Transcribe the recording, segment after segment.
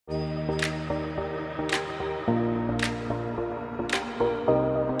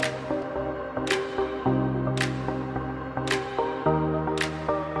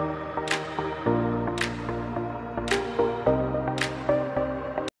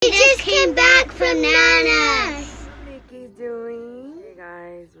bananas. Nikki's doing. Hey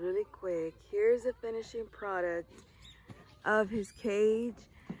guys, really quick. Here's the finishing product of his cage.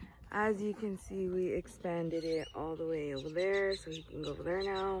 As you can see, we expanded it all the way over there, so he can go over there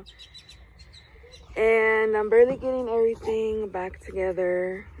now. And I'm barely getting everything back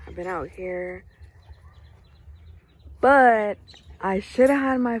together. I've been out here. But I should have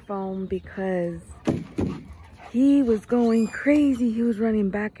had my phone because he was going crazy. He was running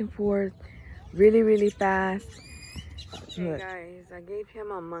back and forth really, really fast. Hey guys, I gave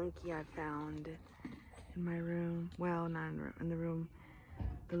him a monkey I found in my room. Well, not in the room,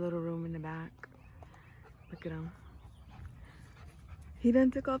 the little room in the back. Look at him. He done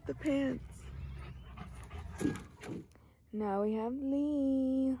took off the pants. Now we have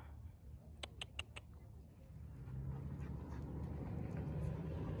Lee.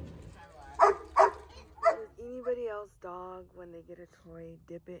 Does anybody else dog, when they get a toy,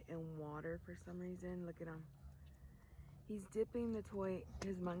 dip it in water for some reason? Look at him. He's dipping the toy,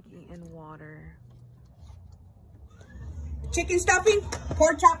 his monkey, in water. Chicken stuffing,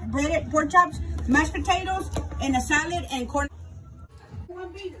 pork chops, breaded pork chops, mashed potatoes, and a salad and corn.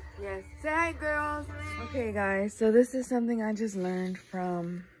 Yes. Say hi, girls. Okay, guys. So this is something I just learned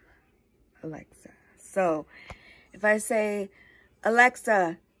from Alexa. So if I say,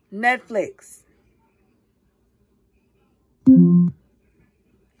 Alexa, Netflix.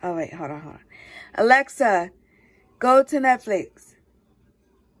 Oh, wait. Hold on. Alexa, go to Netflix.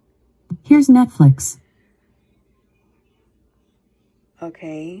 Here's Netflix.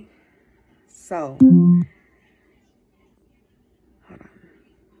 Okay. So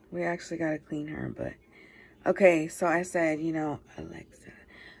we actually got to clean her, but okay. So I said, you know, Alexa,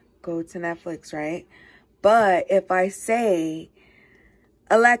 go to Netflix, right? But if I say,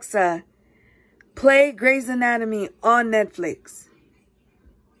 Alexa, play Grey's Anatomy on Netflix.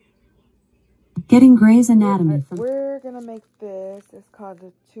 Getting Grey's Anatomy. We're going to make this. It's called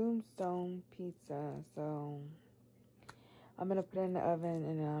the Tombstone Pizza. So I'm going to put it in the oven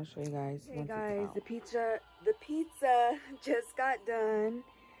and then I'll show you guys. Hey guys, the pizza just got done.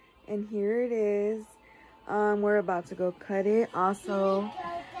 And here it is. We're about to go cut it. Also,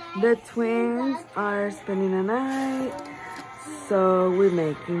 the twins are spending the night. So we're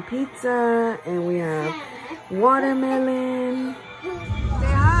making pizza and we have watermelon. Say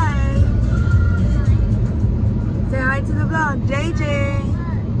hi. Say hi to the vlog. JJ.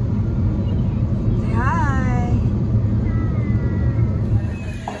 Say hi.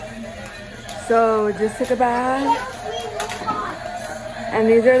 So just took a bath. And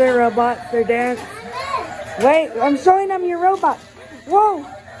these are the robots. They're dancing. Wait, I'm showing them your robot. Whoa.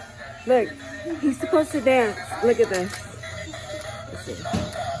 Look, he's supposed to dance. Look at this. Let's see.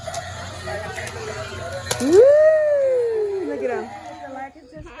 Woo! Look at him. Like and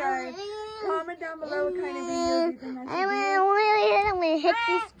subscribe. Comment down below what kind of videos you think I should do. I'm gonna hit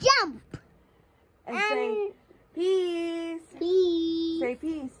this jump. And say peace. Peace. Say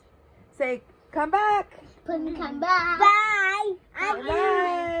peace. Say come back. Come back. Bye.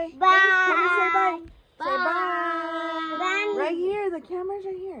 Bye. Bye. Can you say bye? Bye. Say bye. Right here. The camera's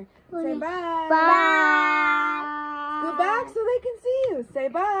right here. Say bye. Bye. Go back so they can see you. Say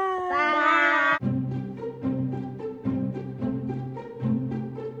bye. Bye.